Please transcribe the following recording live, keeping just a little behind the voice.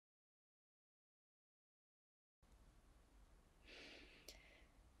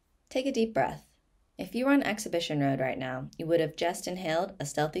Take a deep breath. If you were on Exhibition Road right now, you would have just inhaled a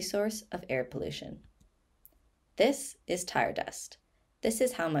stealthy source of air pollution. This is tire dust. This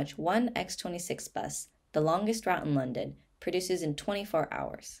is how much one X26 bus, the longest route in London, produces in 24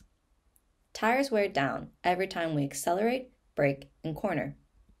 hours. Tires wear down every time we accelerate, brake, and corner.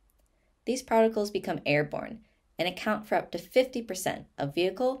 These particles become airborne and account for up to 50% of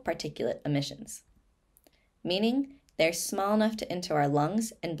vehicle particulate emissions, meaning they're small enough to enter our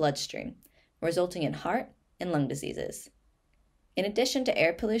lungs and bloodstream, resulting in heart and lung diseases. In addition to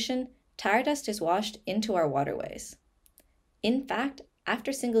air pollution, tire dust is washed into our waterways. In fact,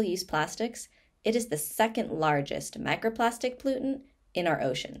 after single-use plastics, it is the second largest microplastic pollutant in our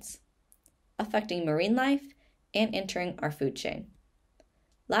oceans, affecting marine life and entering our food chain.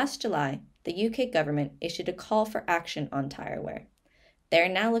 Last July, the UK government issued a call for action on tyre wear. They are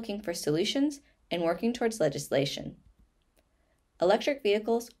now looking for solutions and working towards legislation. Electric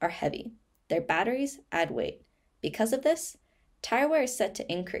vehicles are heavy. Their batteries add weight. Because of this, tyre wear is set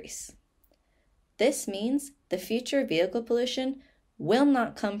to increase. This means the future vehicle pollution will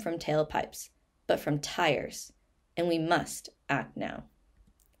not come from tailpipes, but from tires, and we must act now.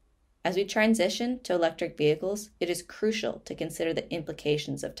 As we transition to electric vehicles, it is crucial to consider the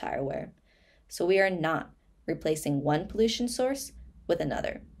implications of tyre wear, so we are not replacing one pollution source with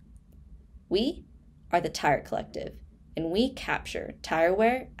another. We are the Tyre Collective, and we capture tyre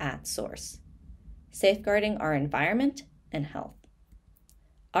wear at source, safeguarding our environment and health.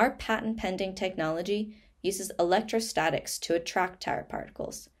 Our patent-pending technology uses electrostatics to attract tire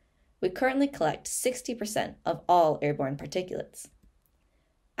particles. We currently collect 60% of all airborne particulates.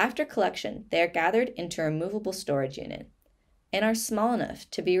 After collection, they are gathered into a removable storage unit and are small enough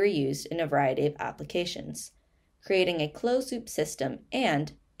to be reused in a variety of applications, creating a closed-loop system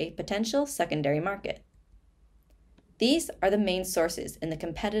and a potential secondary market. These are the main sources in the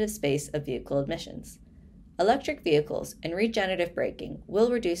competitive space of vehicle emissions. Electric vehicles and regenerative braking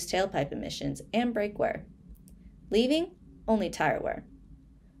will reduce tailpipe emissions and brake wear, leaving only tire wear.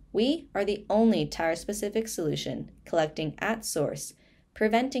 We are the only tire-specific solution collecting at source,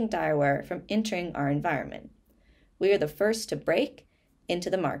 preventing tyre wear from entering our environment. We are the first to break into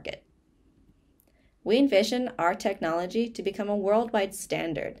the market. We envision our technology to become a worldwide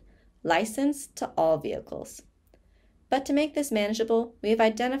standard, licensed to all vehicles. But to make this manageable, we have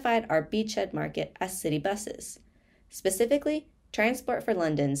identified our beachhead market as city buses, specifically Transport for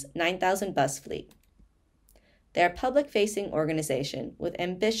London's 9,000 bus fleet. They are a public-facing organization with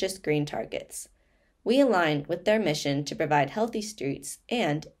ambitious green targets. We align with their mission to provide healthy streets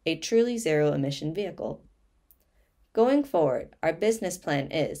and a truly zero-emission vehicle. Going forward, our business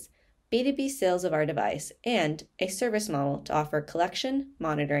plan is B2B sales of our device and a service model to offer collection,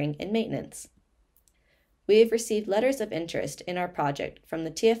 monitoring, and maintenance. We have received letters of interest in our project from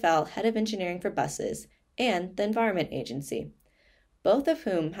the TfL Head of Engineering for Buses and the Environment Agency, both of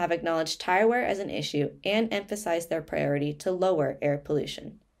whom have acknowledged tyre wear as an issue and emphasized their priority to lower air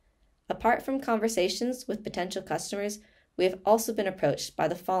pollution. Apart from conversations with potential customers, we have also been approached by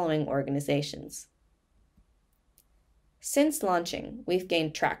the following organizations. Since launching, we've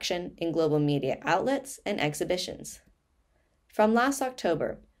gained traction in global media outlets and exhibitions. From last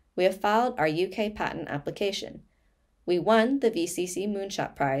October, we have filed our UK patent application. We won the VCC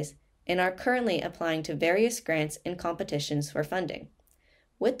Moonshot Prize and are currently applying to various grants and competitions for funding,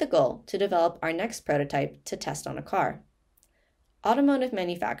 with the goal to develop our next prototype to test on a car. Automotive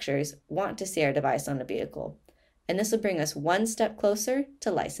manufacturers want to see our device on a vehicle, and this will bring us one step closer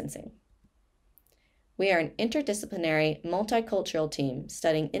to licensing. We are an interdisciplinary, multicultural team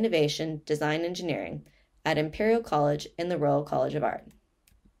studying innovation, design, engineering at Imperial College and the Royal College of Art.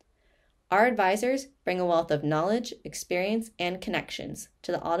 Our advisors bring a wealth of knowledge, experience, and connections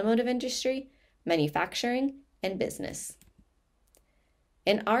to the automotive industry, manufacturing, and business.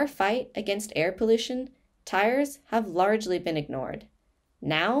 In our fight against air pollution, tires have largely been ignored.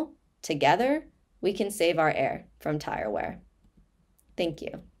 Now, together, we can save our air from tyre wear. Thank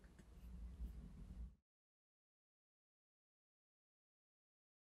you.